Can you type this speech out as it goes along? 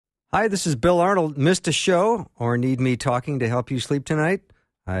Hi, this is Bill Arnold. Missed a show or need me talking to help you sleep tonight?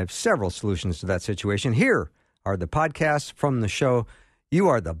 I have several solutions to that situation. Here are the podcasts from the show. You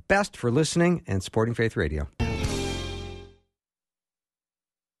are the best for listening and supporting Faith Radio.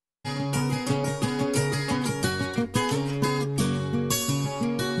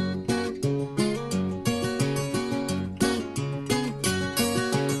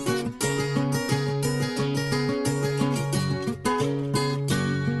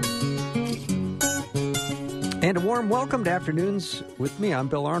 And a warm welcome to Afternoons with me. I'm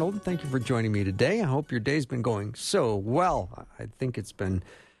Bill Arnold. Thank you for joining me today. I hope your day's been going so well. I think it's been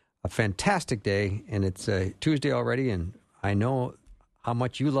a fantastic day, and it's Tuesday already, and I know how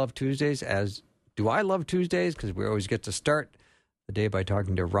much you love Tuesdays, as do I love Tuesdays, because we always get to start the day by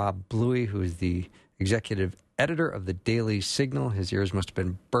talking to Rob Bluey, who is the executive editor of the Daily Signal. His ears must have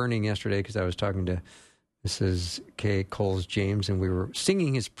been burning yesterday because I was talking to Mrs. Kay Coles-James, and we were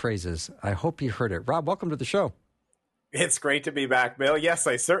singing his praises. I hope you heard it. Rob, welcome to the show. It's great to be back, Bill. Yes,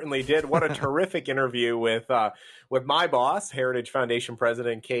 I certainly did. What a terrific interview with my boss, Heritage Foundation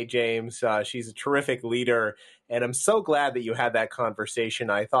President Kay James. She's a terrific leader, and I'm so glad that you had that conversation.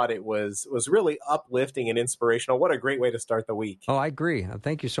 I thought it was really uplifting and inspirational. What a great way to start the week. Oh, I agree.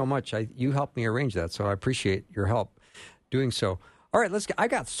 Thank you so much. You helped me arrange that, so I appreciate your help doing so. All right, I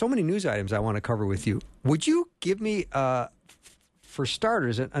got so many news items I want to cover with you. Would you give me, for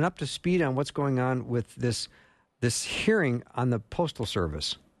starters, an up to speed on what's going on with this hearing on the Postal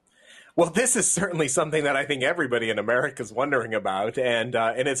Service? Well, this is certainly something that I think everybody in America is wondering about, and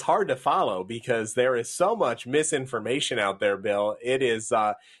it's hard to follow because there is so much misinformation out there, Bill. It is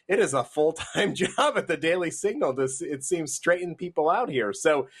a full-time job at the Daily Signal to, it seems, straighten people out here.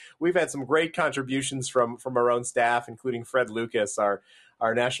 So we've had some great contributions from our own staff, including Fred Lucas, our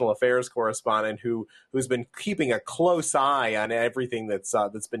national affairs correspondent, who's been keeping a close eye on everything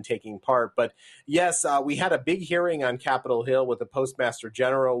that's been taking part. But yes, we had a big hearing on Capitol Hill with the Postmaster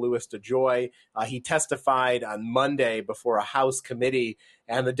General, Louis DeJoy. He testified on Monday before a House committee,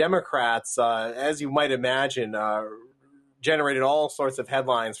 and the Democrats, as you might imagine, generated all sorts of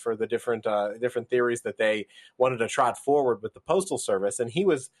headlines for the different theories that they wanted to trot forward with the Postal Service, and he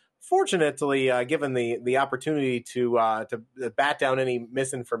was fortunately given the opportunity to bat down any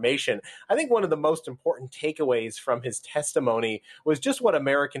misinformation. I think one of the most important takeaways from his testimony was just what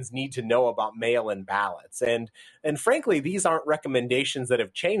Americans need to know about mail-in ballots. And frankly, these aren't recommendations that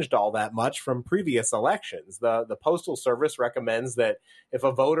have changed all that much from previous elections. The Postal Service recommends that if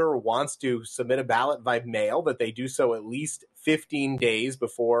a voter wants to submit a ballot by mail, that they do so at least 15 days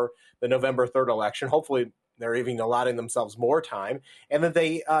before the November 3rd election. Hopefully, they're even allotting themselves more time, and that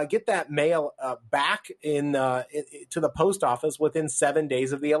they get that mail back to the post office within 7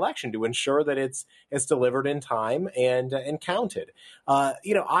 days of the election to ensure that it's delivered in time and counted.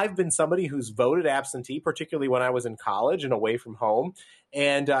 I've been somebody who's voted absentee, particularly when I was in college and away from home.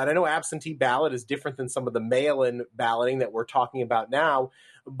 And I know absentee ballot is different than some of the mail-in balloting that we're talking about now.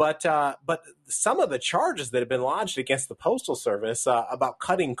 But some of the charges that have been lodged against the Postal Service about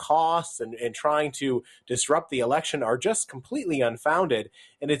cutting costs and trying to disrupt the election are just completely unfounded.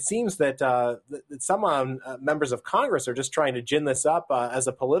 And it seems that some members of Congress are just trying to gin this up as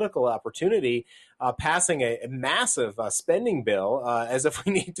a political opportunity, passing a massive spending bill as if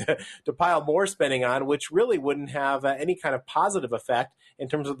we need to pile more spending on, which really wouldn't have any kind of positive effect in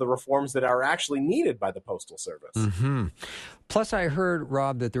terms of the reforms that are actually needed by the Postal Service. Mm-hmm. Plus, I heard,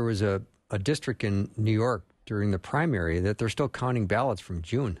 Rob, that there was a district in New York during the primary that they're still counting ballots from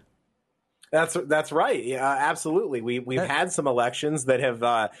June. That's right. Yeah, absolutely. We've had some elections that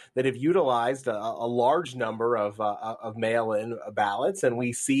have utilized a large number of mail-in ballots, and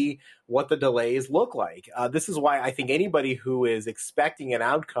we see what the delays look like. This is why I think anybody who is expecting an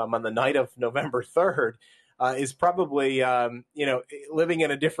outcome on the night of November 3rd is probably living in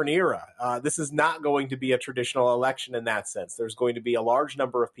a different era. This is not going to be a traditional election in that sense. There's going to be a large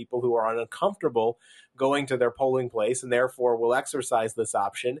number of people who are uncomfortable going to their polling place and therefore will exercise this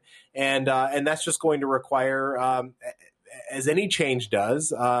option. And that's just going to require, as any change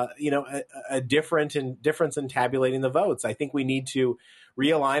does, a difference in tabulating the votes. I think we need to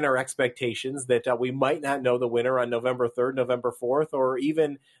realign our expectations that we might not know the winner on November 3rd, November 4th, or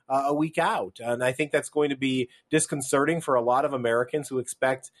even a week out. And I think that's going to be disconcerting for a lot of Americans who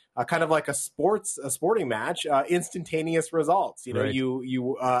expect kind of like a sporting match, instantaneous results. Right.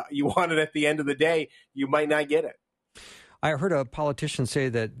 You want it at the end of the day, you might not get it. I heard a politician say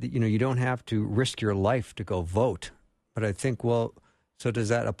that, you don't have to risk your life to go vote. But I think, well, so does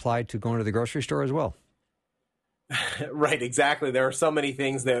that apply to going to the grocery store as well? Right, exactly. There are so many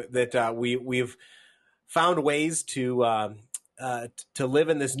things that we've found ways to to live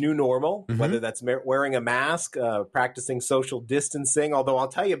in this new normal, whether that's wearing a mask, practicing social distancing. Although I'll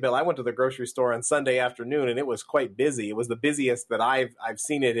tell you, Bill, I went to the grocery store on Sunday afternoon and it was quite busy. It was the busiest that I've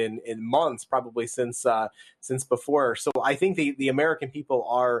seen it in months, probably since before. So I think the American people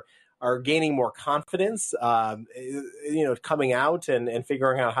are gaining more confidence, coming out and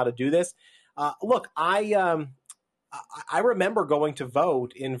figuring out how to do this. Look, I remember going to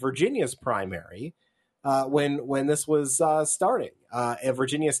vote in Virginia's primary when this was starting. And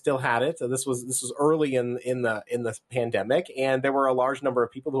Virginia still had it. This was early in the pandemic, and there were a large number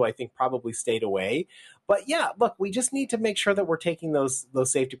of people who I think probably stayed away. But yeah, look, we just need to make sure that we're taking those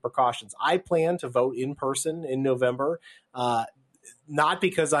safety precautions. I plan to vote in person in November. Not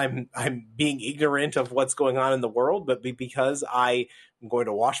because I'm being ignorant of what's going on in the world, but because I'm going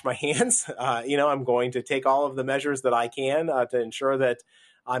to wash my hands. I'm going to take all of the measures that I can to ensure that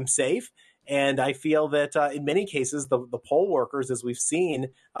I'm safe. And I feel that in many cases, the poll workers, as we've seen,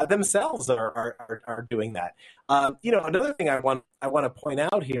 themselves are doing that. Another thing I want to point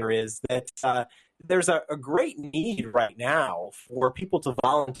out here is that there's a great need right now for people to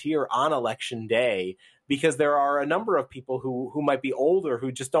volunteer on Election Day, because there are a number of people who might be older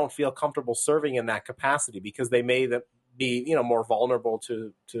who just don't feel comfortable serving in that capacity because they may be more vulnerable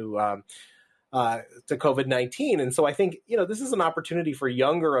to COVID-19. And so I think, this is an opportunity for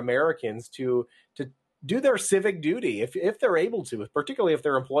younger Americans to do their civic duty if they're able to, particularly if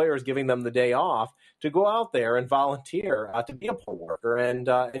their employer is giving them the day off, to go out there and volunteer to be a poll worker and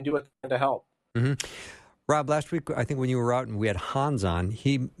do it to help. Mm-hmm. Rob, last week, I think when you were out and we had Hans on,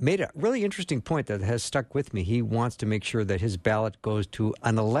 he made a really interesting point that has stuck with me. He wants to make sure that his ballot goes to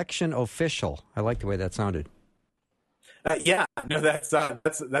an election official. I like the way that sounded. That's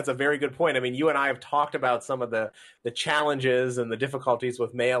a very good point. I mean, you and I have talked about some of the challenges and the difficulties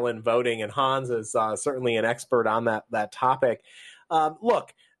with mail-in voting, and Hans is certainly an expert on that topic.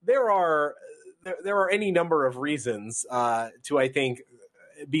 Look, there are any number of reasons to, I think,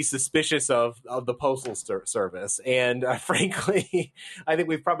 be suspicious of the Postal Service. And frankly, I think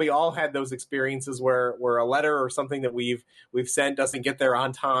we've probably all had those experiences where a letter or something that we've sent doesn't get there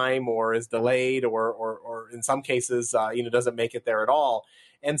on time, or is delayed, or in some cases, doesn't make it there at all.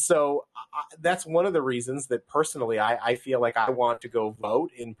 And so that's one of the reasons that personally I feel like I want to go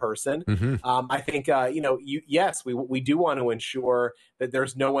vote in person. Mm-hmm. I think, we do want to ensure that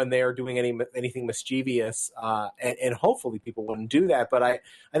there's no one there doing anything mischievous, and hopefully people wouldn't do that. But I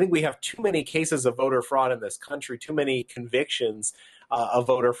think we have too many cases of voter fraud in this country, too many convictions of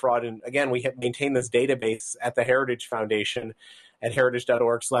voter fraud. And again, we have maintained this database at the Heritage Foundation at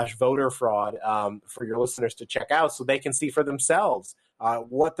heritage.org/voter fraud for your listeners to check out so they can see for themselves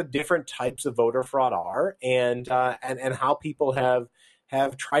what the different types of voter fraud are and how people have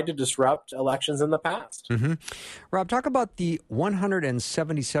tried to disrupt elections in the past. Mm-hmm. Rob, talk about the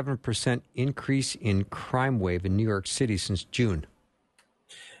 177% increase in crime wave in New York City since June.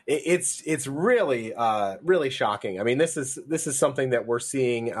 It's really really shocking. I mean, this is something that we're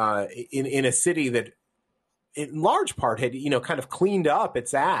seeing in a city that, in large part, had kind of cleaned up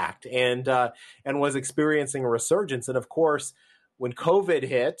its act and was experiencing a resurgence. And of course, when COVID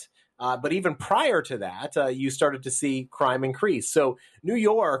hit, but even prior to that, you started to see crime increase. So New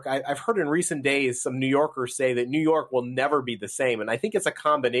York, I've heard in recent days some New Yorkers say that New York will never be the same. And I think it's a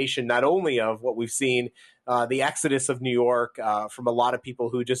combination not only of what we've seen, the exodus of New York from a lot of people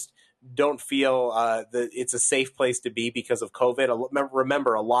who just don't feel that it's a safe place to be because of COVID.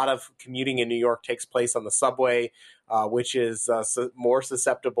 Remember, a lot of commuting in New York takes place on the subway, which is more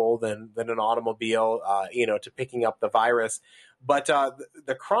susceptible than an automobile, to picking up the virus. But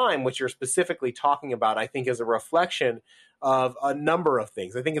the crime, which you're specifically talking about, I think is a reflection of a number of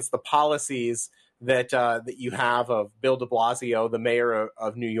things. I think it's the policies that you have of Bill de Blasio, the mayor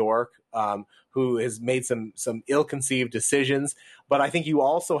of New York, who has made some ill-conceived decisions. But I think you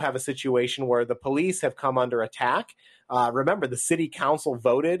also have a situation where the police have come under attack. Remember, the city council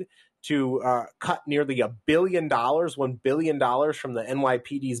voted to cut nearly $1 billion from the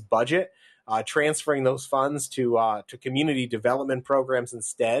NYPD's budget, transferring those funds to community development programs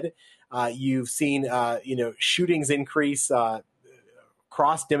instead. You've seen shootings increase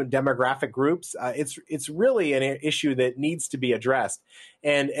across demographic groups. It's really an issue that needs to be addressed.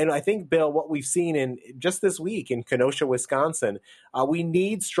 And I think, Bill, what we've seen in just this week in Kenosha, Wisconsin, we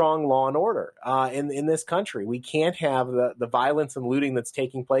need strong law and order in this country. We can't have the violence and looting that's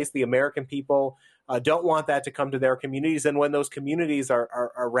taking place. The American people don't want that to come to their communities. And when those communities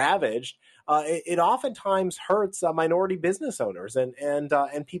are ravaged, it oftentimes hurts minority business owners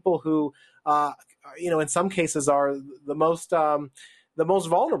and people who, in some cases are the most the most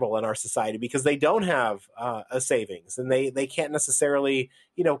vulnerable in our society because they don't have a savings, and they can't necessarily,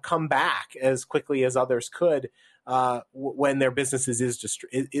 come back as quickly as others could when their businesses is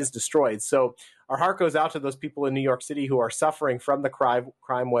destroyed. So our heart goes out to those people in New York City who are suffering from the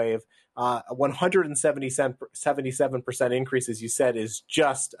crime wave. 177% increase, as you said, is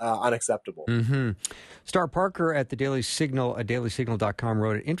just unacceptable. Mm-hmm. Star Parker at the Daily Signal at dailysignal.com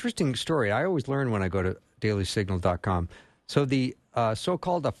wrote an interesting story. I always learn when I go to dailysignal.com. So the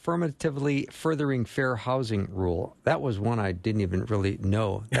so-called affirmatively furthering fair housing rule, that was one I didn't even really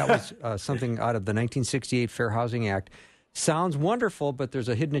know. That was something out of the 1968 Fair Housing Act. Sounds wonderful, but there's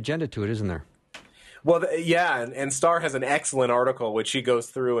a hidden agenda to it, isn't there? Well, and Starr has an excellent article which she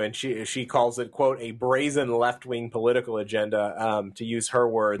goes through, and she calls it, quote, a brazen left-wing political agenda, to use her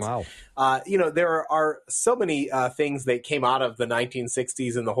words. Wow. There are so many things that came out of the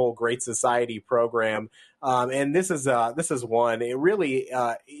 1960s and the whole Great Society program, and this is one. It really,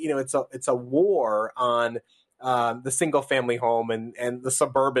 it's a war on the single-family home and the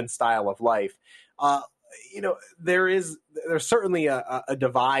suburban style of life. There's certainly a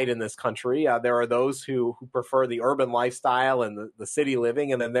divide in this country. There are those who prefer the urban lifestyle and the city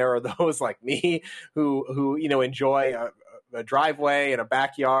living, and then there are those like me who enjoy a driveway and a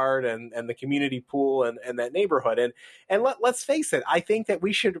backyard and the community pool and that neighborhood. And let's face it, I think that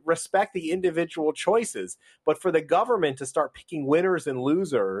we should respect the individual choices, but for the government to start picking winners and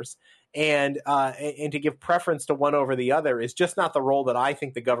losers and to give preference to one over the other is just not the role that I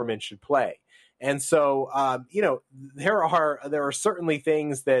think the government should play. And so, there are certainly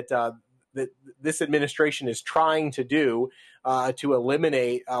things that that this administration is trying to do to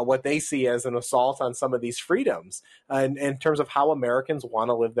eliminate what they see as an assault on some of these freedoms in terms of how Americans want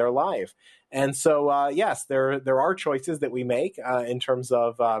to live their life. And so, yes, there are choices that we make in terms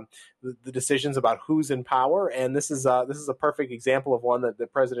of the decisions about who's in power, and this is a perfect example of one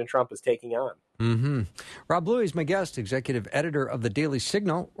that President Trump is taking on. Mm-hmm. Rob Bluey is my guest, executive editor of the Daily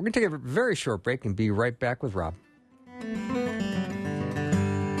Signal. We're going to take a very short break and be right back with Rob.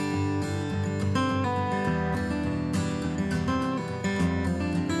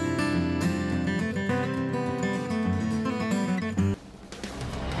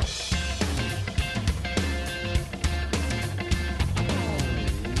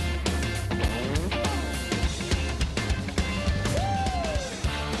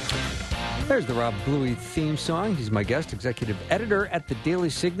 There's the Rob Bluey theme song. He's my guest, executive editor at the Daily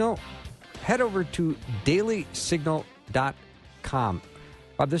Signal. Head over to dailysignal.com.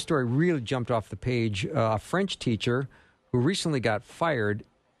 Rob, this story really jumped off the page. A French teacher who recently got fired,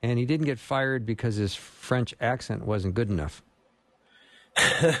 and he didn't get fired because his French accent wasn't good enough.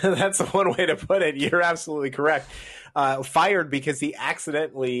 That's one way to put it. You're absolutely correct. Fired because he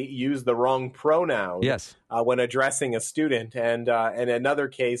accidentally used the wrong pronoun. Yes. When addressing a student, and another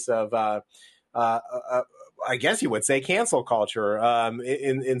case of I guess you would say cancel culture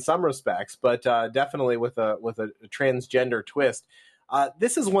in some respects, but definitely with a transgender twist.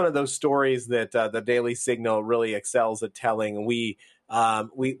 This is one of those stories that the Daily Signal really excels at telling. We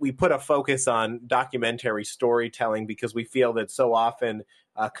put a focus on documentary storytelling because we feel that so often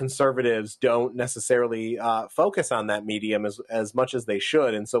conservatives don't necessarily focus on that medium as much as they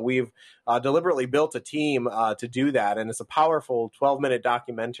should. And so we've deliberately built a team to do that. And it's a powerful 12-minute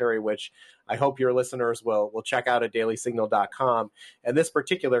documentary, which I hope your listeners will check out at dailysignal.com. And this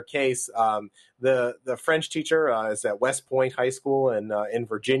particular case, the French teacher is at West Point High School in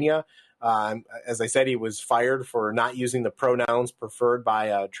Virginia. As I said, he was fired for not using the pronouns preferred by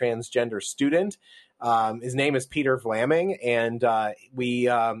a transgender student. His name is Peter Vlaming, and we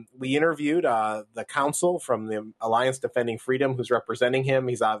interviewed the counsel from the Alliance Defending Freedom who's representing him.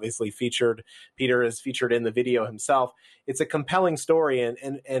 He's obviously featured. Peter is featured in the video himself. It's a compelling story,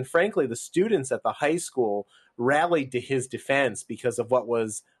 and frankly, the students at the high school rallied to his defense because of what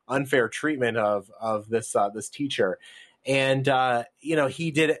was unfair treatment of this teacher, and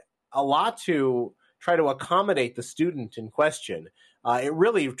he did a lot to try to accommodate the student in question. It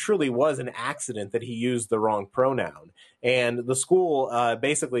really, truly was an accident that he used the wrong pronoun. And the school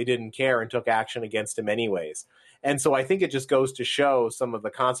basically didn't care and took action against him anyways. And so I think it just goes to show some of the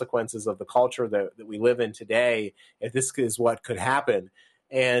consequences of the culture that we live in today, if this is what could happen.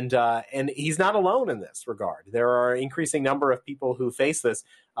 And he's not alone in this regard. There are an increasing number of people who face this.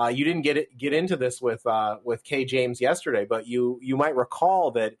 You didn't get into this with Kay James yesterday, but you might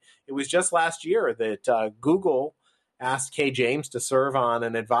recall that it was just last year that Google asked Kay James to serve on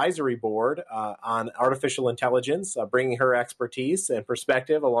an advisory board on artificial intelligence, bringing her expertise and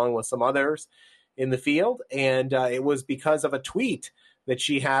perspective along with some others in the field. And it was because of a tweet that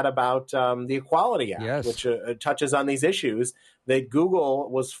she had about the Equality Act, Yes. which touches on these issues, that Google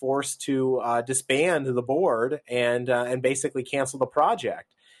was forced to disband the board and basically cancel the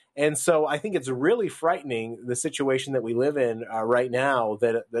project. And so I think it's really frightening, the situation that we live in right now,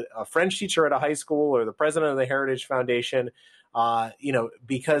 that a French teacher at a high school or the president of the Heritage Foundation,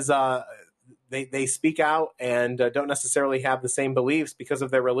 because they speak out and don't necessarily have the same beliefs because of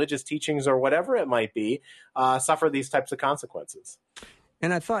their religious teachings or whatever it might be, suffer these types of consequences.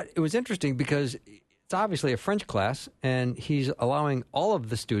 And I thought it was interesting because it's obviously a French class, and he's allowing all of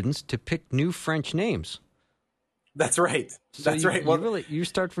the students to pick new French names. That's right. So That's right. Well, you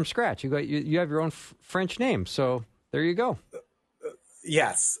start from scratch. You have your own French name. So there you go.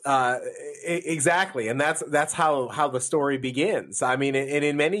 Yes, exactly, and that's how the story begins. I mean, and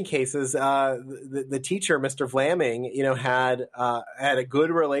in many cases, the teacher, Mr. Vlaming, had a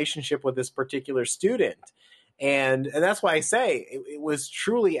good relationship with this particular student, and that's why I say it was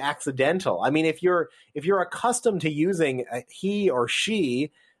truly accidental. I mean, if you're accustomed to using he or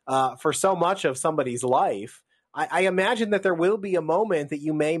she for so much of somebody's life, I imagine that there will be a moment that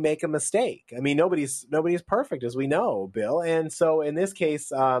you may make a mistake. I mean, nobody's perfect, as we know, Bill. And so in this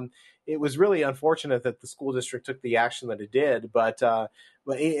case, it was really unfortunate that the school district took the action that it did. But there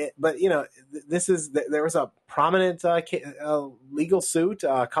was a prominent legal suit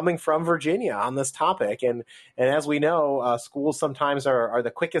coming from Virginia on this topic, and as we know, schools sometimes are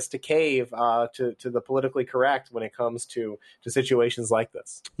the quickest to cave to the politically correct when it comes to situations like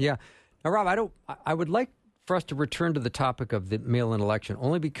this. Yeah. Now, Rob, I would like for us to return to the topic of the mail-in election,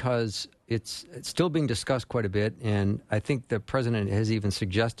 only because it's still being discussed quite a bit, and I think the president has even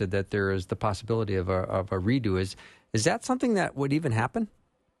suggested that there is the possibility of a redo. Is that something that would even happen?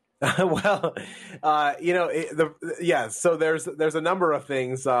 Well, So there's a number of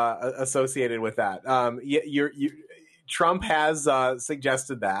things associated with that. Trump has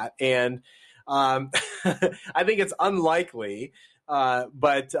suggested that, and I think it's unlikely.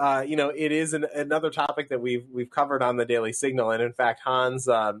 But it is another topic that we've covered on the Daily Signal, and in fact, Hans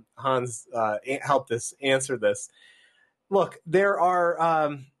helped us answer this. Look, there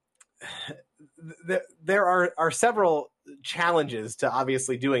are several challenges to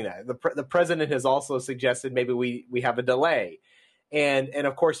obviously doing that. The president has also suggested maybe we have a delay, and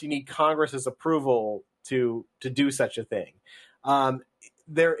of course, you need Congress's approval to do such a thing.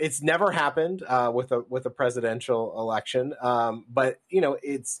 It's never happened with a presidential election, but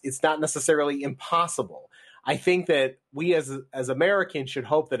it's not necessarily impossible. I think that we as Americans should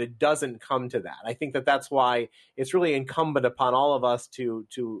hope that it doesn't come to that. I think that that's why it's really incumbent upon all of us to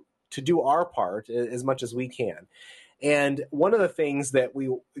do our part as much as we can. And one of the things that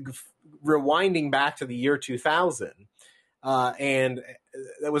rewinding back to the year 2000, and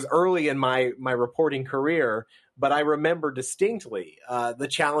that was early in my reporting career, but I remember distinctly the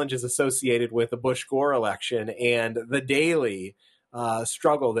challenges associated with the Bush-Gore election and the daily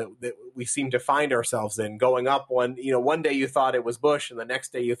struggle that we seem to find ourselves in. Going up one day you thought it was Bush, and the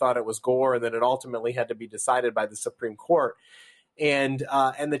next day you thought it was Gore, and then it ultimately had to be decided by the Supreme Court. And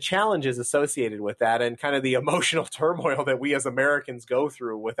the challenges associated with that, and kind of the emotional turmoil that we as Americans go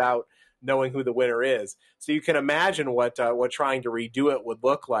through without knowing who the winner is. So you can imagine what trying to redo it would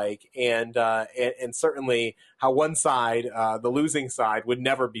look like, and certainly how one side, the losing side, would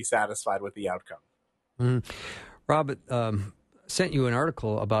never be satisfied with the outcome. Mm-hmm. Rob sent you an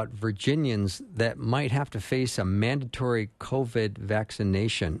article about Virginians that might have to face a mandatory COVID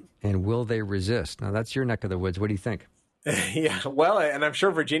vaccination, and will they resist? Now, that's your neck of the woods. What do you think? Yeah, well, and I'm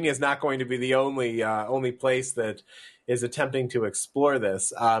sure Virginia is not going to be the only place that is attempting to explore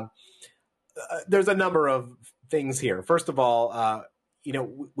this. There's a number of things here. First of all,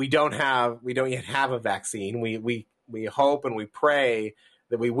 we don't yet have a vaccine. We hope and we pray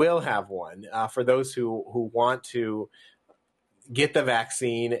that we will have one for those who want to get the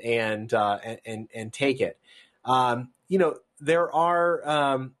vaccine and take it. There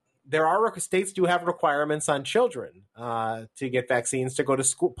are states do have requirements on children to get vaccines to go to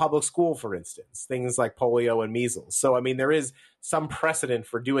school, public school, for instance, things like polio and measles. So, I mean, there is some precedent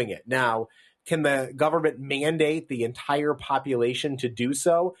for doing it. Now, can the government mandate the entire population to do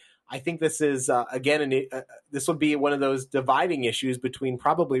so? I think this is, this would be one of those dividing issues between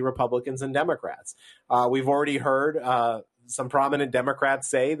probably Republicans and Democrats. We've already heard some prominent Democrats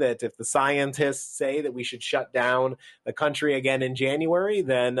say that if the scientists say that we should shut down the country again in January,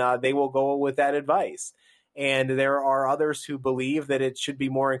 then they will go with that advice. And there are others who believe that it should be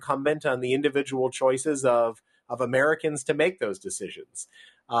more incumbent on the individual choices of of Americans to make those decisions.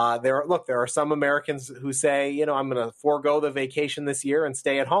 There are some Americans who say, I'm going to forego the vacation this year and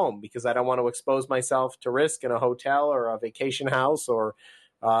stay at home because I don't want to expose myself to risk in a hotel or a vacation house or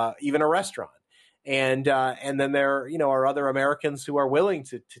even a restaurant. And then there, are other Americans who are willing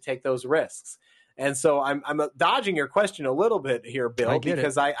to take those risks. And so I'm dodging your question a little bit here, Bill,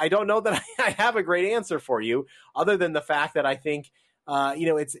 because I don't know that I have a great answer for you, other than the fact that I think,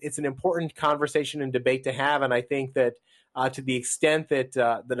 it's an important conversation and debate to have. And I think that to the extent that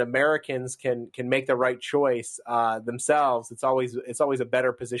that Americans can make the right choice themselves, it's always a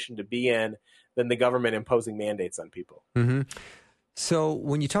better position to be in than the government imposing mandates on people. Mm-hmm. So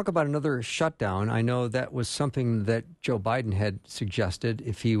when you talk about another shutdown, I know that was something that Joe Biden had suggested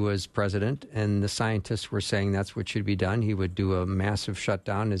if he was president, and the scientists were saying that's what should be done. He would do a massive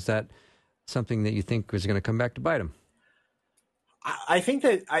shutdown. Is that something that you think is going to come back to bite him? I think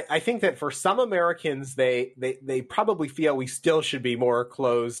that for some Americans, they probably feel we still should be more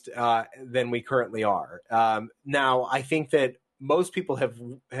closed than we currently are. Now, I think that most people have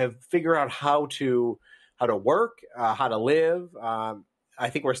figured out how to work, how to live. I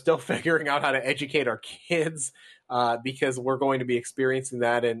think we're still figuring out how to educate our kids because we're going to be experiencing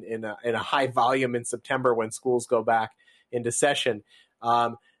that in a high volume in September when schools go back into session.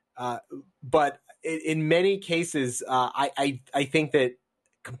 But in many cases, I think that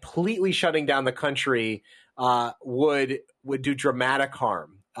completely shutting down the country would do dramatic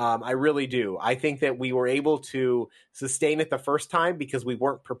harm. I really do. I think that we were able to sustain it the first time because we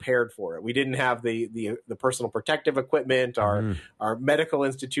weren't prepared for it. We didn't have the personal protective equipment. Our medical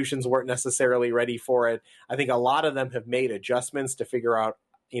institutions weren't necessarily ready for it. I think a lot of them have made adjustments to figure out,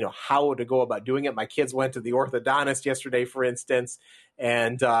 how to go about doing it. My kids went to the orthodontist yesterday, for instance,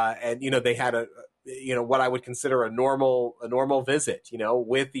 and they had what I would consider a normal visit,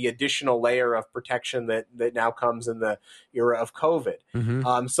 with the additional layer of protection that now comes in the era of COVID.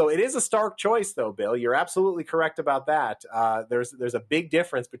 Mm-hmm. So it is a stark choice, though, Bill. You're absolutely correct about that. There's a big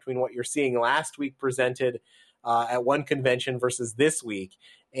difference between what you're seeing last week presented at one convention versus this week.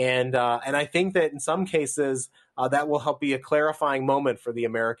 And I think that in some cases that will help be a clarifying moment for the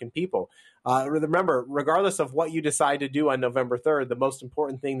American people. Remember, regardless of what you decide to do on November 3rd, the most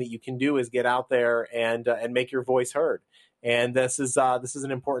important thing that you can do is get out there and make your voice heard. And this is an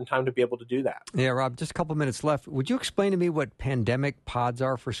important time to be able to do that. Yeah, Rob, just a couple minutes left. Would you explain to me what pandemic pods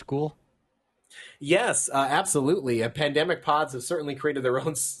are for school? Yes, absolutely. Pandemic pods have certainly created their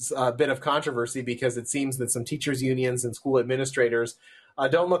own bit of controversy because it seems that some teachers' unions and school administrators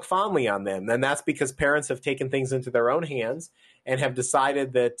don't look fondly on them. And that's because parents have taken things into their own hands and have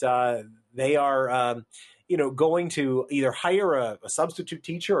decided that they are going to either hire a substitute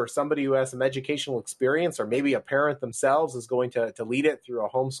teacher or somebody who has some educational experience, or maybe a parent themselves is going to lead it through a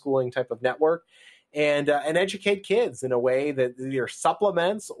homeschooling type of network and educate kids in a way that either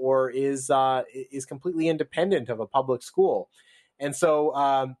supplements or is completely independent of a public school. And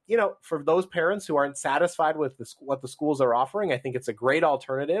so, for those parents who aren't satisfied with what the schools are offering, I think it's a great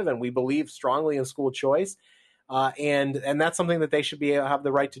alternative, and we believe strongly in school choice. And that's something that they should have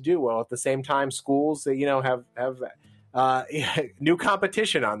the right to do. Well, at the same time, schools, have new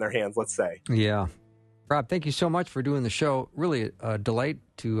competition on their hands, let's say. Yeah. Rob, thank you so much for doing the show. Really a delight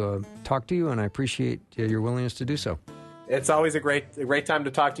to talk to you, and I appreciate your willingness to do so. It's always a great time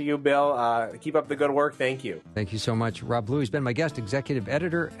to talk to you, Bill. Keep up the good work. Thank you. Thank you so much. Rob Bluey has been my guest, executive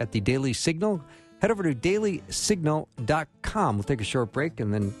editor at the Daily Signal. Head over to dailysignal.com. We'll take a short break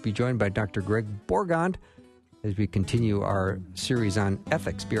and then be joined by Dr. Greg Borgond as we continue our series on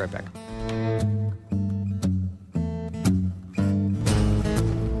ethics. Be right back.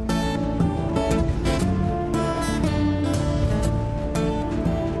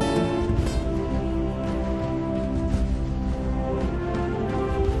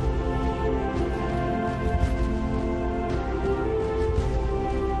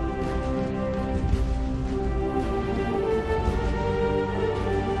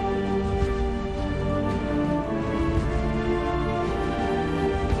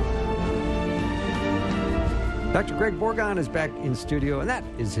 Dr. Greg Borgond is back in studio, and that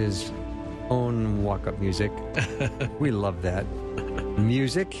is his own walk-up music. We love that.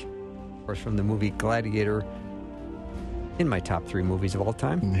 Music, of course, from the movie Gladiator, in my top 3 movies of all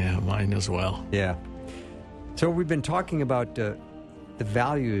time. Yeah, mine as well. Yeah. So we've been talking about the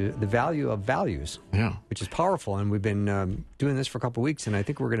value of values, yeah, which is powerful, and we've been doing this for a couple of weeks, and I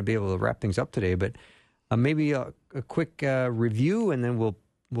think we're going to be able to wrap things up today, but maybe a quick review, and then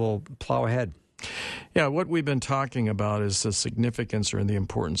we'll plow ahead. Yeah, what we've been talking about is the significance or the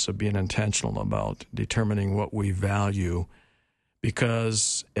importance of being intentional about determining what we value,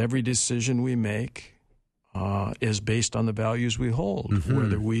 because every decision we make is based on the values we hold,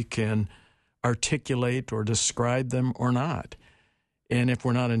 whether we can articulate or describe them or not. And if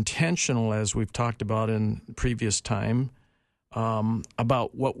we're not intentional, as we've talked about in previous time,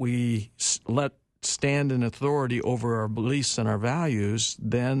 about what we let stand in authority over our beliefs and our values,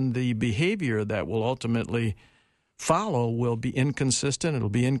 then the behavior that will ultimately follow will be inconsistent. It'll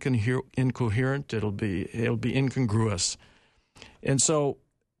be incoherent. It'll be incongruous. And so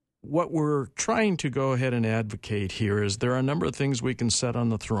what we're trying to go ahead and advocate here is there are a number of things we can set on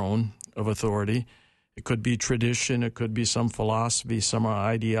the throne of authority. It could be tradition. It could be some philosophy, some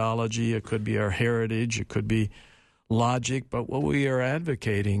ideology. It could be our heritage. It could be logic. But what we are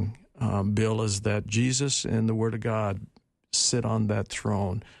advocating, Bill, is that Jesus and the Word of God sit on that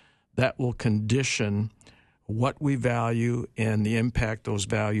throne. That will condition what we value and the impact those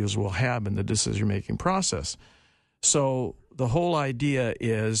values will have in the decision-making process. So the whole idea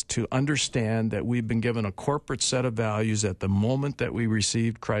is to understand that we've been given a corporate set of values at the moment that we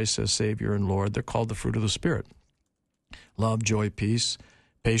received Christ as Savior and Lord. They're called the fruit of the Spirit: love, joy, peace,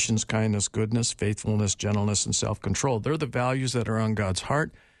 patience, kindness, goodness, faithfulness, gentleness, and self-control. They're the values that are on God's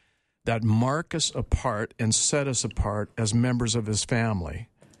heart that mark us apart and set us apart as members of His family,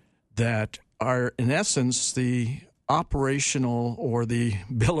 that are, in essence, the operational or the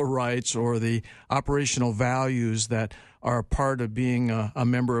Bill of Rights or the operational values that are a part of being a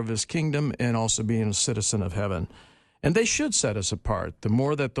member of His kingdom and also being a citizen of heaven. And they should set us apart. The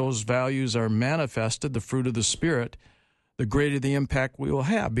more that those values are manifested, the fruit of the Spirit, the greater the impact we will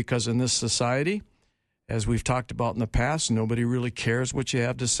have. Because in this society, as we've talked about in the past, nobody really cares what you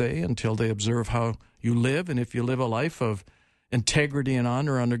have to say until they observe how you live. And if you live a life of integrity and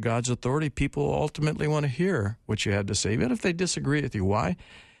honor under God's authority, people ultimately want to hear what you had to say, even if they disagree with you. Why?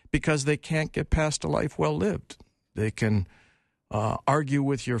 Because they can't get past a life well lived. They can argue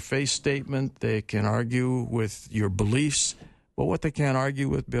with your faith statement. They can argue with your beliefs. But what they can't argue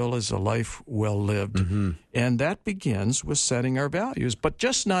with, Bill, is a life well lived. And that begins with setting our values, but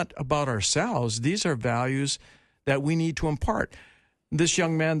just not about ourselves. These are values that we need to impart. This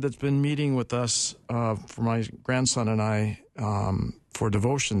young man that's been meeting with us, for my grandson and I, for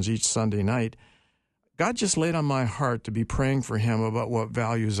devotions each Sunday night, God just laid on my heart to be praying for him about what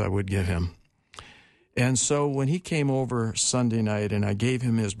values I would give him. And so when he came over Sunday night and I gave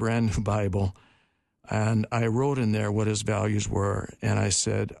him his brand new Bible, and I wrote in there what his values were, and I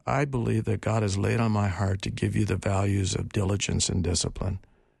said, I believe that God has laid on my heart to give you the values of diligence and discipline.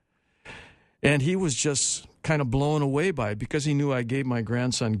 And he was just kind of blown away by it because he knew I gave my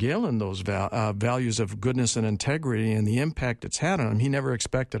grandson Galen those values of goodness and integrity and the impact it's had on him. He never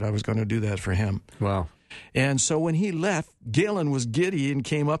expected I was going to do that for him. Wow. And so when he left, Galen was giddy and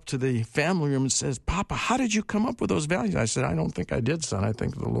came up to the family room and says, Papa, how did you come up with those values? I said, I don't think I did, son. I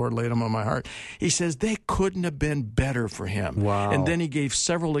think the Lord laid them on my heart. He says, they couldn't have been better for him. Wow. And then he gave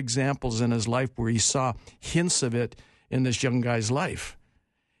several examples in his life where he saw hints of it in this young guy's life.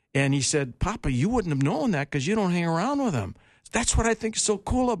 And he said, Papa, you wouldn't have known that because you don't hang around with him. That's what I think is so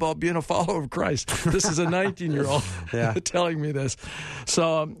cool about being a follower of Christ. This is a 19-year-old telling me this.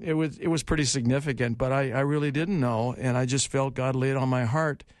 So it was pretty significant, but I really didn't know, and I just felt God laid on my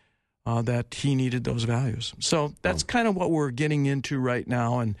heart that he needed those values. So that's kind of what we're getting into right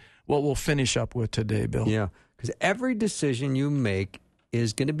now and what we'll finish up with today, Bill. Yeah, because every decision you make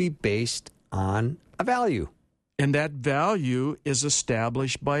is going to be based on a value. And that value is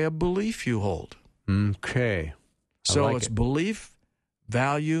established by a belief you hold. Okay. So it's belief,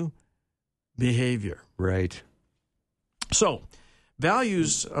 value, behavior. Right. So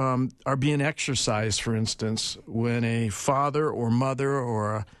values are being exercised, for instance, when a father or mother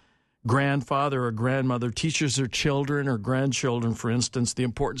or a grandfather or grandmother teaches their children or grandchildren, for instance, the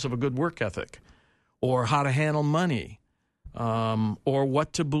importance of a good work ethic or how to handle money or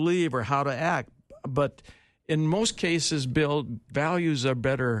what to believe or how to act. But in most cases, Bill, values are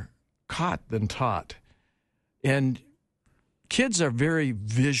better caught than taught. And kids are very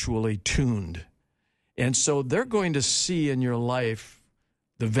visually tuned. And so they're going to see in your life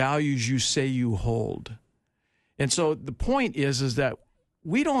the values you say you hold. And so the point is that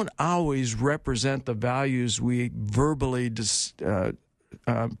we don't always represent the values we verbally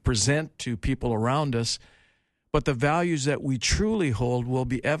present to people around us, but the values that we truly hold will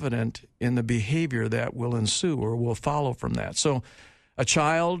be evident in the behavior that will ensue or will follow from that. So a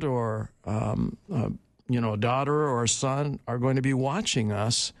child or a daughter or a son are going to be watching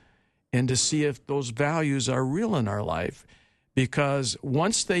us and to see if those values are real in our life. Because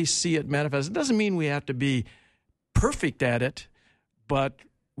once they see it manifest, it doesn't mean we have to be perfect at it, but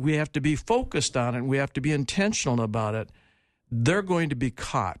we have to be focused on it and we have to be intentional about it. They're going to be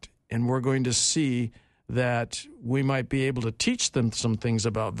caught, and we're going to see that we might be able to teach them some things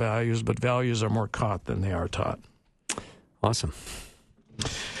about values, but values are more caught than they are taught. Awesome.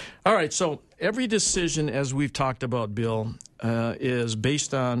 All right, so every decision, as we've talked about, Bill, is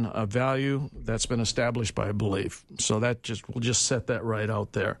based on a value that's been established by a belief. So we'll just set that right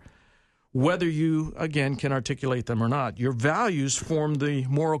out there. Whether you, again, can articulate them or not, your values form the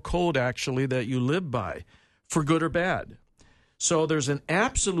moral code, actually, that you live by, for good or bad. So there's an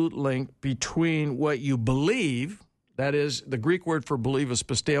absolute link between what you believe, that is, the Greek word for believe is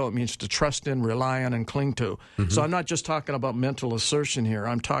pisteo. It means to trust in, rely on, and cling to. Mm-hmm. So I'm not just talking about mental assertion here.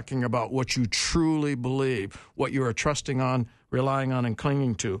 I'm talking about what you truly believe, what you are trusting on, relying on, and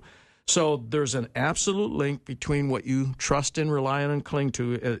clinging to. So there's an absolute link between what you trust in, rely on, and cling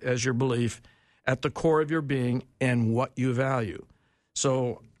to as your belief at the core of your being and what you value.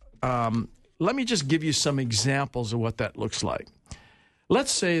 So let me just give you some examples of what that looks like.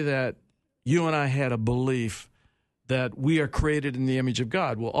 Let's say that you and I had a belief that we are created in the image of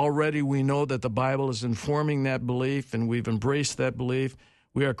God. Well, already we know that the Bible is informing that belief, and we've embraced that belief.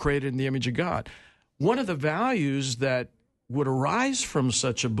 We are created in the image of God. One of the values that would arise from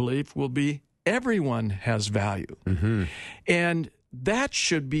such a belief will be everyone has value. Mm-hmm. And that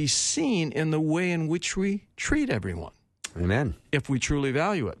should be seen in the way in which we treat everyone. Amen. If we truly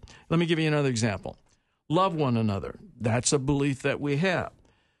value it. Let me give you another example. Love one another. That's a belief that we have.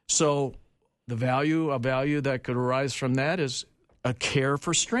 So a value that could arise from that is a care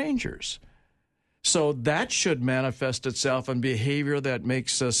for strangers. So that should manifest itself in behavior that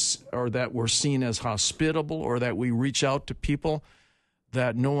makes us, or that we're seen as hospitable, or that we reach out to people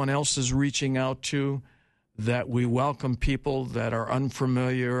that no one else is reaching out to, that we welcome people that are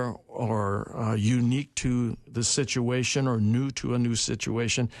unfamiliar or unique to the situation or new to a new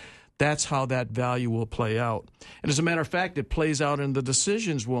situation. That's how that value will play out. And as a matter of fact, it plays out in the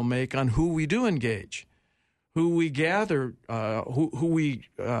decisions we'll make on who we do engage, who we gather, who we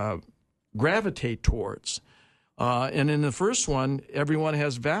gravitate towards. And in the first one, everyone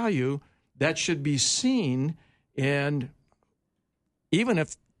has value. That should be seen, and even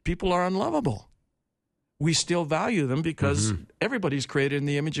if people are unlovable, we still value them because everybody's created in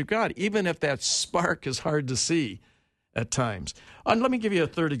the image of God, even if that spark is hard to see at times. And let me give you a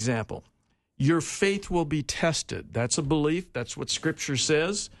third example. Your faith will be tested. That's a belief. That's what Scripture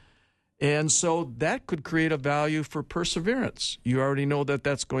says. And so that could create a value for perseverance. You already know that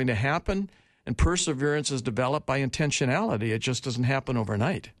that's going to happen, and perseverance is developed by intentionality. It just doesn't happen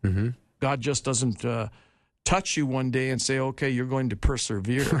overnight. Mm-hmm. God just doesn't touch you one day and say, okay, you're going to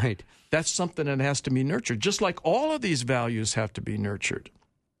persevere. Right. That's something that has to be nurtured, just like all of these values have to be nurtured.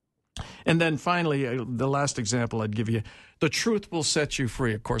 And then finally, the last example I'd give you, the truth will set you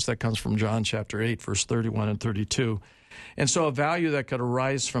free. Of course, that comes from John chapter 8, verse 31 and 32. And so a value that could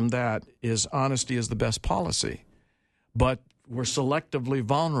arise from that is honesty is the best policy. But we're selectively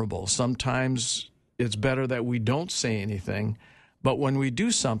vulnerable. Sometimes it's better that we don't say anything, but when we do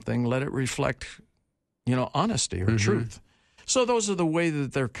something, let it reflect, honesty or truth. So those are the way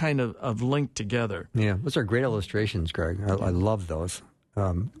that they're kind of linked together. Yeah, those are great illustrations, Greg. I love those.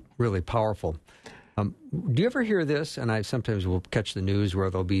 Really powerful. Do you ever hear this? And I sometimes will catch the news where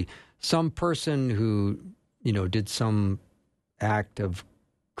there'll be some person who, did some act of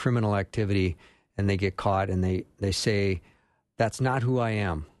criminal activity, and they get caught, and they say, that's not who I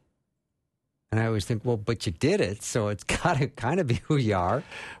am. And I always think, well, but you did it, so it's got to kind of be who you are.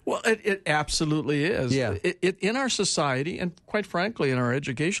 Well, it absolutely is. Yeah. It in our society, and quite frankly, in our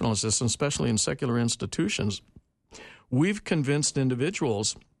educational system, especially in secular institutions, we've convinced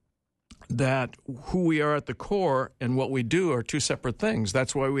individuals that who we are at the core and what we do are two separate things.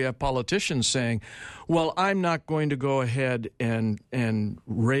 That's why we have politicians saying, well, I'm not going to go ahead and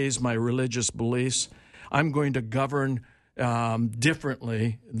raise my religious beliefs. I'm going to govern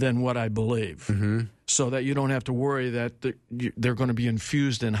differently than what I believe, so that you don't have to worry that they're going to be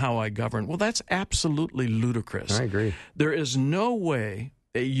infused in how I govern. Well, that's absolutely ludicrous. I agree. There is no way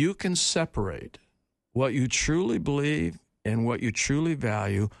that you can separate what you truly believe and what you truly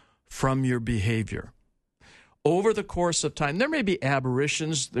value from your behavior. Over the course of time, there may be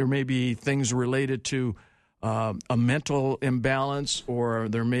aberrations, there may be things related to a mental imbalance, or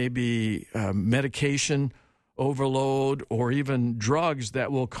there may be medication overload, or even drugs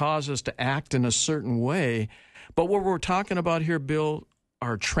that will cause us to act in a certain way. But what we're talking about here, Bill,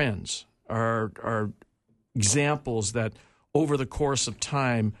 are trends, are examples that over the course of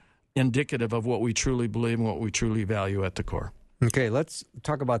time indicative of what we truly believe and what we truly value at the core. Okay, let's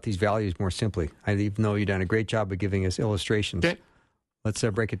talk about these values more simply. I even know you've done a great job of giving us illustrations. Okay. Let's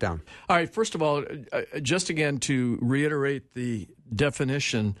break it down. All right, first of all, just again to reiterate the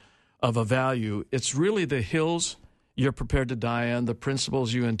definition of a value. It's really the hills you're prepared to die on, the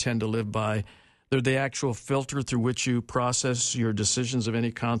principles you intend to live by. They're the actual filter through which you process your decisions of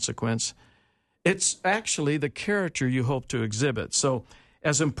any consequence. It's actually the character you hope to exhibit. So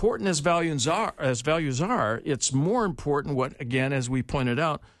as important as values are, it's more important what, again, as we pointed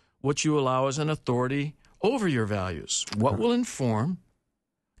out, what you allow as an authority over your values. What will inform,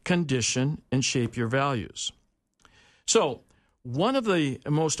 condition, and shape your values? So one of the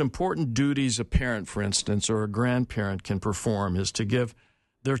most important duties a parent, for instance, or a grandparent can perform is to give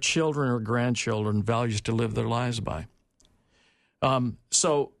their children or grandchildren values to live their lives by.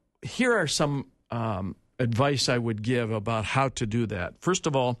 So here are some advice I would give about how to do that. First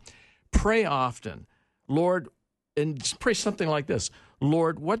of all, pray often. Lord, and pray something like this.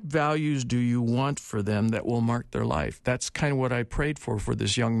 Lord, what values do you want for them that will mark their life? That's kind of what I prayed for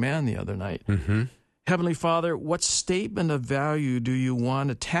this young man the other night. Mm-hmm. Heavenly Father, what statement of value do you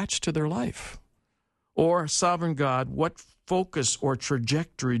want attached to their life? Or, Sovereign God, what focus or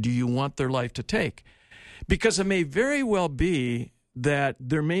trajectory do you want their life to take? Because it may very well be that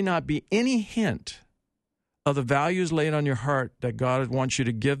there may not be any hint of the values laid on your heart that God wants you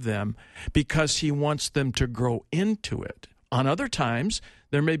to give them because he wants them to grow into it. On other times,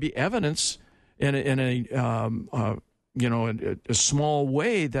 there may be evidence in a small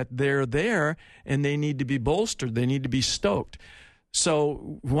way that they're there and they need to be bolstered. They need to be stoked.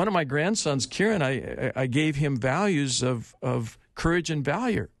 So one of my grandsons, Kieran, I gave him values of courage and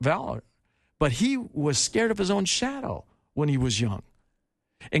valor. But he was scared of his own shadow when he was young.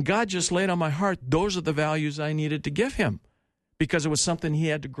 And God just laid on my heart, those are the values I needed to give him because it was something he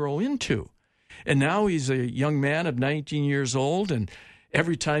had to grow into. And now he's a young man of 19 years old, and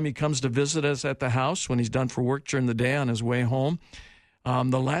every time he comes to visit us at the house when he's done for work during the day on his way home,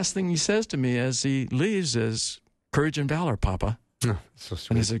 the last thing he says to me as he leaves is, courage and valor, Papa. Oh, so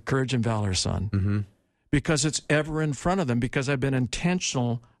sweet. And he said, courage and valor, son. Mm-hmm. Because it's ever in front of them, because I've been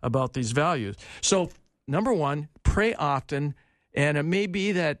intentional about these values. So, number one, pray often, and it may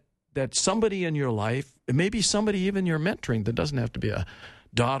be that somebody in your life, it may be somebody even you're mentoring, that doesn't have to be a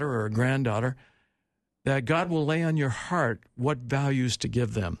daughter or a granddaughter, that God will lay on your heart what values to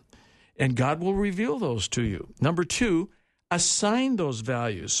give them. And God will reveal those to you. Number two, assign those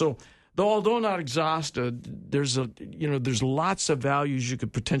values. So, although not exhausted, there's lots of values you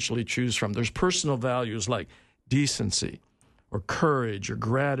could potentially choose from. There's personal values like decency or courage or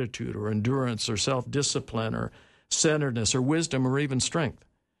gratitude or endurance or self-discipline or centeredness or wisdom or even strength.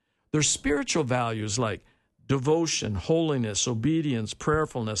 There's spiritual values like devotion, holiness, obedience,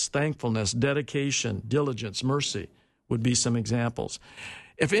 prayerfulness, thankfulness, dedication, diligence, mercy would be some examples.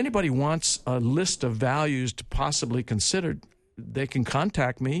 If anybody wants a list of values to possibly consider, they can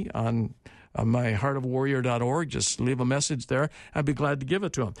contact me on my heartofwarrior.org. Just leave a message there. I'd be glad to give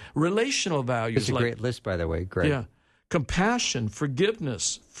it to them. Relational values. It's a great list, by the way. Great. Yeah. Compassion,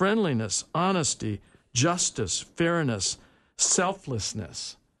 forgiveness, friendliness, honesty, justice, fairness,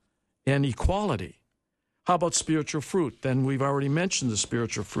 selflessness, and equality. How about spiritual fruit? Then we've already mentioned the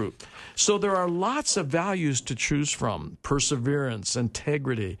spiritual fruit. So there are lots of values to choose from. Perseverance,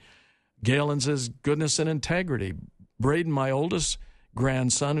 integrity. Galen says goodness and integrity. Braden, my oldest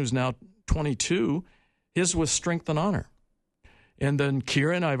grandson, who's now 22, his was strength and honor. And then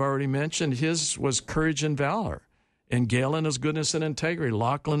Kieran, I've already mentioned, his was courage and valor. And Galen is goodness and integrity.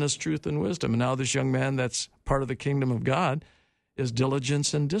 Lachlan is truth and wisdom. And now this young man that's part of the kingdom of God is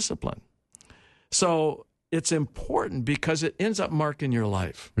diligence and discipline. So it's important because it ends up marking your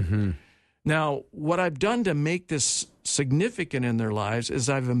life. Mm-hmm. Now, what I've done to make this significant in their lives is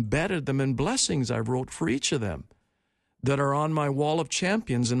I've embedded them in blessings I wrote for each of them that are on my wall of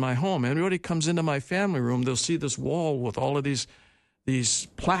champions in my home. Anybody comes into my family room, they'll see this wall with all of these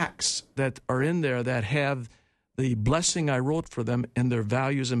plaques that are in there that have the blessing I wrote for them and their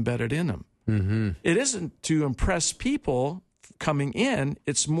values embedded in them. Mm-hmm. It isn't to impress people coming in,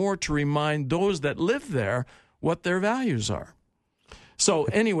 it's more to remind those that live there what their values are. So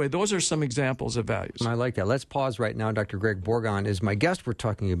anyway, those are some examples of values. I like that. Let's pause right now. Dr. Greg Borgon is my guest. We're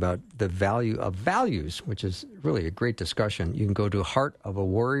talking about the value of values, which is really a great discussion. You can go to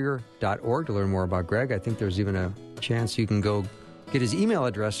heartofawarrior.org to learn more about Greg. I think there's even a chance you can go get his email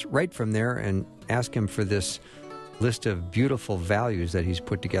address right from there and ask him for this list of beautiful values that he's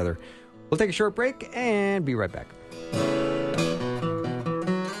put together. We'll take a short break and be right back.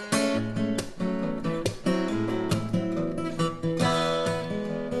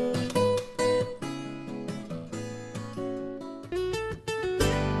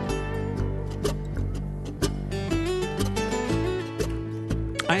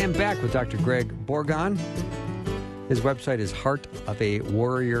 I am back with Dr. Greg Borgon. His website is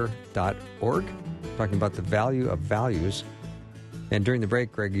heartofawarrior.org, talking about the value of values. And during the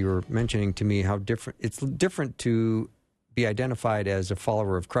break, Greg, you were mentioning to me how it's different to be identified as a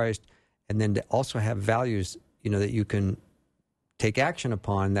follower of Christ and then to also have values, that you can take action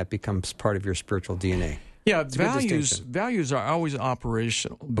upon that becomes part of your spiritual DNA. Yeah, values are always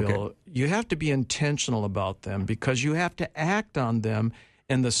operational, Bill. Okay. You have to be intentional about them because you have to act on them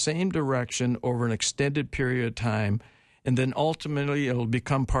in the same direction over an extended period of time, and then ultimately it'll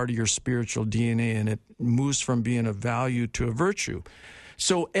become part of your spiritual DNA, and it moves from being a value to a virtue.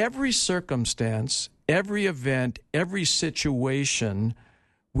 So every circumstance, every event, every situation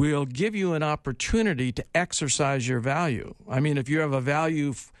will give you an opportunity to exercise your value. I mean, if you have a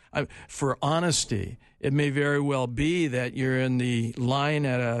value for honesty, it may very well be that you're in the line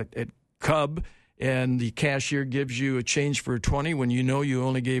at Cub and the cashier gives you a change for a 20 when you know you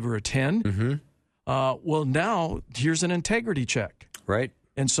only gave her a 10. Mm-hmm. Well, now here's an integrity check. Right.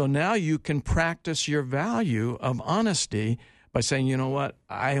 And so now you can practice your value of honesty by saying, you know what,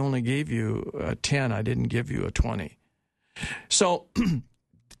 I only gave you a 10, I didn't give you a 20. So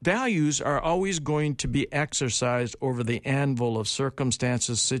values are always going to be exercised over the anvil of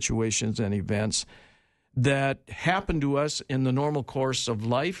circumstances, situations, and events that happen to us in the normal course of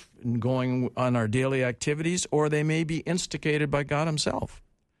life and going on our daily activities, or they may be instigated by God himself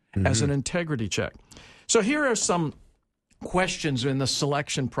as an integrity check. So here are some questions in the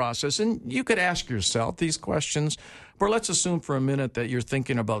selection process, and you could ask yourself these questions, or let's assume for a minute that you're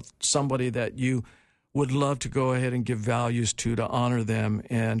thinking about somebody that you would love to go ahead and give values to honor them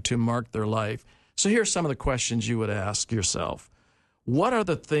and to mark their life. So here's some of the questions you would ask yourself. What are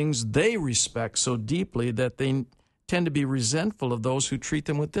the things they respect so deeply that they tend to be resentful of those who treat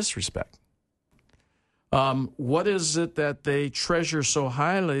them with disrespect? What is it that they treasure so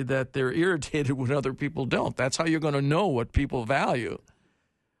highly that they're irritated when other people don't? That's how you're going to know what people value.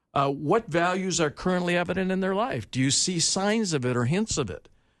 What values are currently evident in their life? Do you see signs of it or hints of it?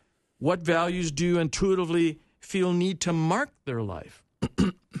 What values do you intuitively feel need to mark their life?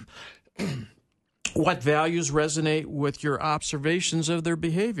 What values resonate with your observations of their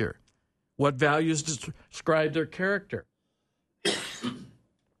behavior? What values describe their character?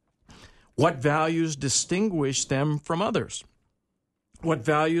 What values distinguish them from others? What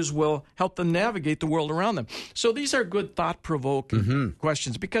values will help them navigate the world around them? So these are good thought-provoking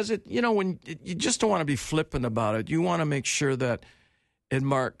questions because when you just don't want to be flippant about it. You want to make sure that it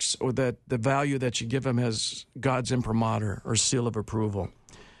marks or that the value that you give them has God's imprimatur or seal of approval.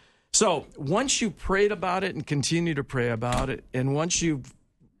 So once you've prayed about it and continue to pray about it, and once you've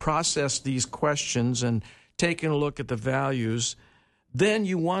processed these questions and taken a look at the values, then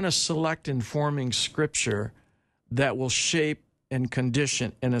you want to select informing Scripture that will shape and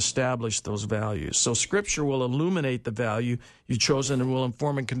condition and establish those values. So Scripture will illuminate the value you've chosen and will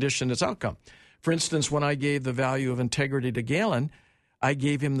inform and condition its outcome. For instance, when I gave the value of integrity to Galen, I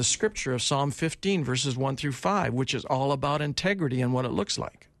gave him the Scripture of Psalm 15, verses 1 through 5, which is all about integrity and what it looks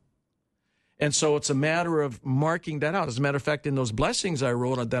like. And so it's a matter of marking that out. As a matter of fact, in those blessings I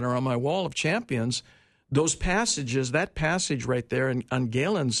wrote that are on my wall of champions, those passages, that passage right there on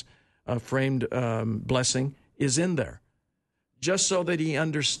Galen's framed blessing is in there, just so that he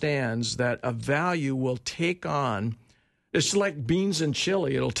understands that a value will take on, it's like beans and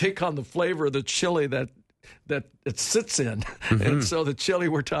chili. It'll take on the flavor of the chili that it sits in. And so the chili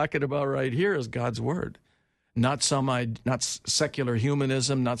we're talking about right here is God's Word. Not secular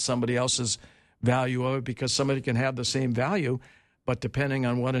humanism, not somebody else's value of it, because somebody can have the same value, but depending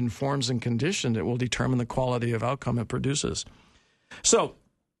on what informs and conditions, it will determine the quality of outcome it produces. So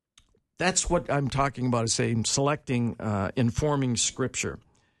that's what I'm talking about, is saying selecting, informing Scripture.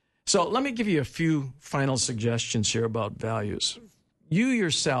 So let me give you a few final suggestions here about values. You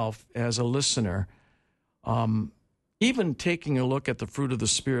yourself, as a listener, even taking a look at the fruit of the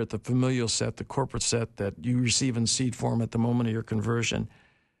Spirit, the familial set, the corporate set that you receive in seed form at the moment of your conversion,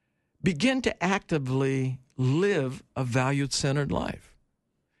 begin to actively live a value-centered life.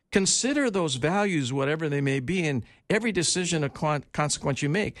 Consider those values, whatever they may be, in every decision or consequence you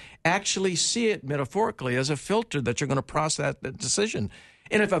make. Actually see it metaphorically as a filter that you're going to process that decision.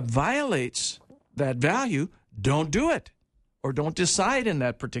 And if it violates that value, don't do it or don't decide in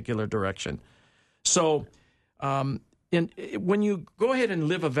that particular direction. So when you go ahead and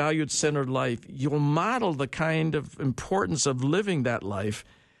live a valued-centered life, you'll model the kind of importance of living that life.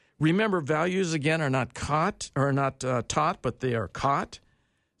 Remember, values, again, are not taught, but they are caught.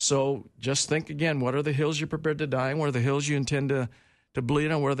 So just think again, what are the hills you're prepared to die on? What are the hills you intend to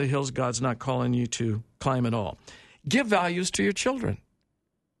bleed on? What are the hills God's not calling you to climb at all? Give values to your children.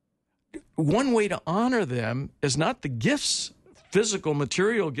 one way to honor them is not the gifts, physical,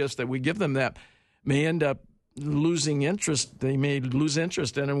 material gifts that we give them that may end up losing interest. They may lose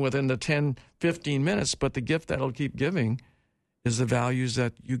interest in them within the 10, 15 minutes, but the gift that'll keep giving is the values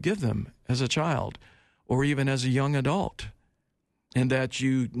that you give them as a child or even as a young adult. And that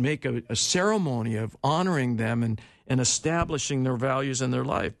you make a ceremony of honoring them and establishing their values in their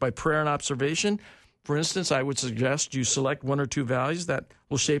life. By prayer and observation, for instance, I would suggest you select one or two values that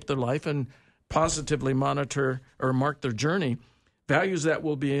will shape their life and positively monitor or mark their journey. Values that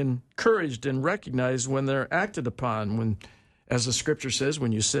will be encouraged and recognized when they're acted upon, when, as the Scripture says,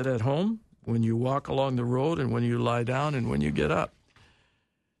 when you sit at home, when you walk along the road, and when you lie down, and when you get up.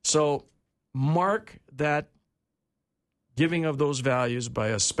 So mark that giving of those values by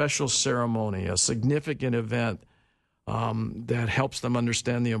a special ceremony, a significant event that helps them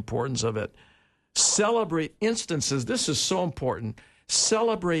understand the importance of it. Celebrate instances. This is so important.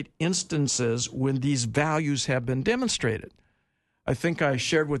 Celebrate instances when these values have been demonstrated. I think I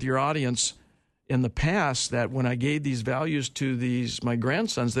shared with your audience in the past that when I gave these values to my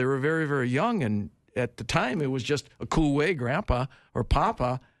grandsons, they were very, very young, and at the time it was just a cool way Grandpa or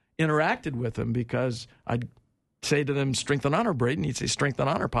Papa interacted with them, because I'd say to them, strength and honor, Braden. He'd say, strength and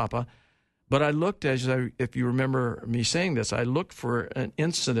honor, Papa. But I looked, if you remember me saying this, I looked for an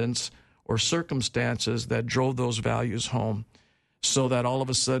incidents or circumstances that drove those values home, so that all of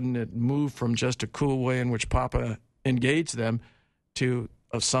a sudden it moved from just a cool way in which Papa engaged them to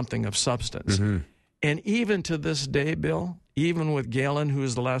something of substance. Mm-hmm. And even to this day, Bill, even with Galen, who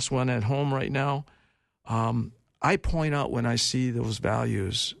is the last one at home right now, I point out when I see those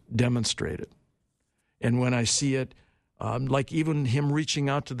values demonstrated. And when I see it, like even him reaching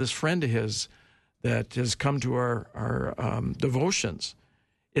out to this friend of his that has come to our devotions,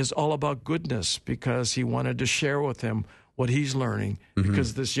 is all about goodness, because he wanted to share with him what he's learning,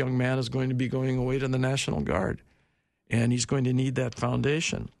 because this young man is going to be going away to the National Guard, and he's going to need that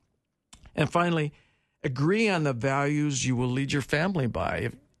foundation. And finally, agree on the values you will lead your family by.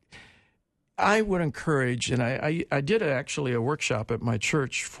 I would encourage, and I did actually a workshop at my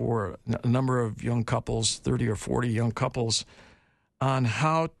church for a number of young couples, 30 or 40 young couples, on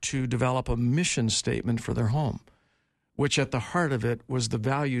how to develop a mission statement for their home, which at the heart of it was the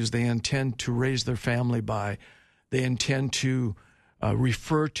values they intend to raise their family by, they intend to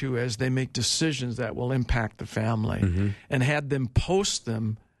refer to as they make decisions that will impact the family, and had them post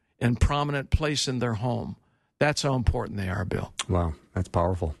them in prominent place in their home. That's how important they are, Bill. Wow, that's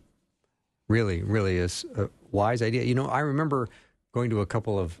powerful. Really, really is a wise idea. You know, I remember going to a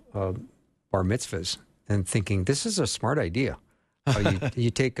couple of bar mitzvahs and thinking, this is a smart idea. You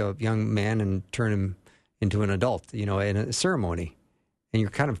take a young man and turn him into an adult, you know, in a ceremony. And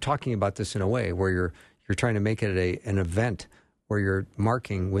you're kind of talking about this in a way where you're trying to make it an event where you're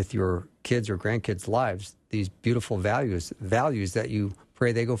marking with your kids' or grandkids' lives these beautiful values that you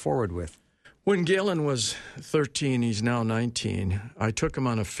pray they go forward with. When Galen was 13, he's now 19, I took him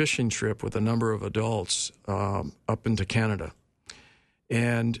on a fishing trip with a number of adults up into Canada.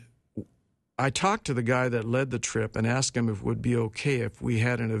 And I talked to the guy that led the trip and asked him if it would be okay if we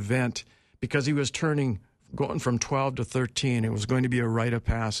had an event, because he was going from 12 to 13. It was going to be a rite of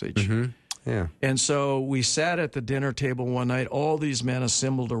passage. Yeah. And so we sat at the dinner table one night, all these men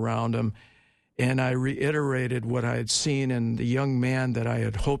assembled around him, and I reiterated what I had seen in the young man that I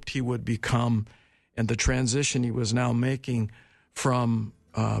had hoped he would become, and the transition he was now making from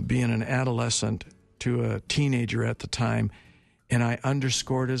being an adolescent to a teenager at the time. And I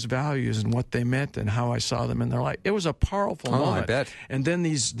underscored his values and what they meant and how I saw them in their life. It was a powerful moment. I bet. And then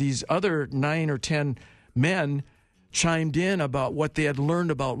these other 9 or 10 men chimed in about what they had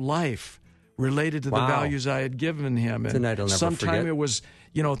learned about life related to the values I had given him. And Tonight I'll never sometime forget. it was,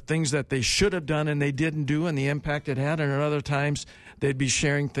 things that they should have done and they didn't do and the impact it had. And at other times they'd be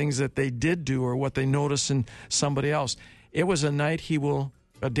sharing things that they did do or what they noticed in somebody else. It was a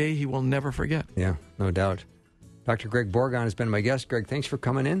day he will never forget. Yeah, no doubt. Dr. Greg Borgon has been my guest. Greg, thanks for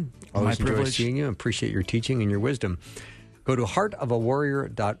coming in. Always enjoy seeing you. Appreciate your teaching and your wisdom. Go to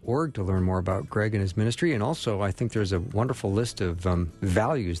heartofawarrior.org to learn more about Greg and his ministry. And also, I think there's a wonderful list of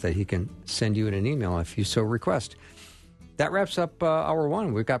values that he can send you in an email if you so request. That wraps up Hour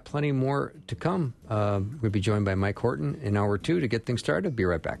 1. We've got plenty more to come. We'll be joined by Mike Horton in Hour 2 to get things started. Be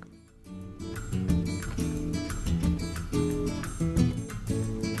right back.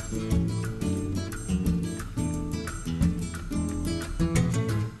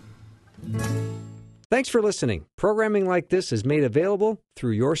 Thanks for listening. Programming like this is made available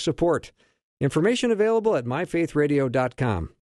through your support. Information available at myfaithradio.com.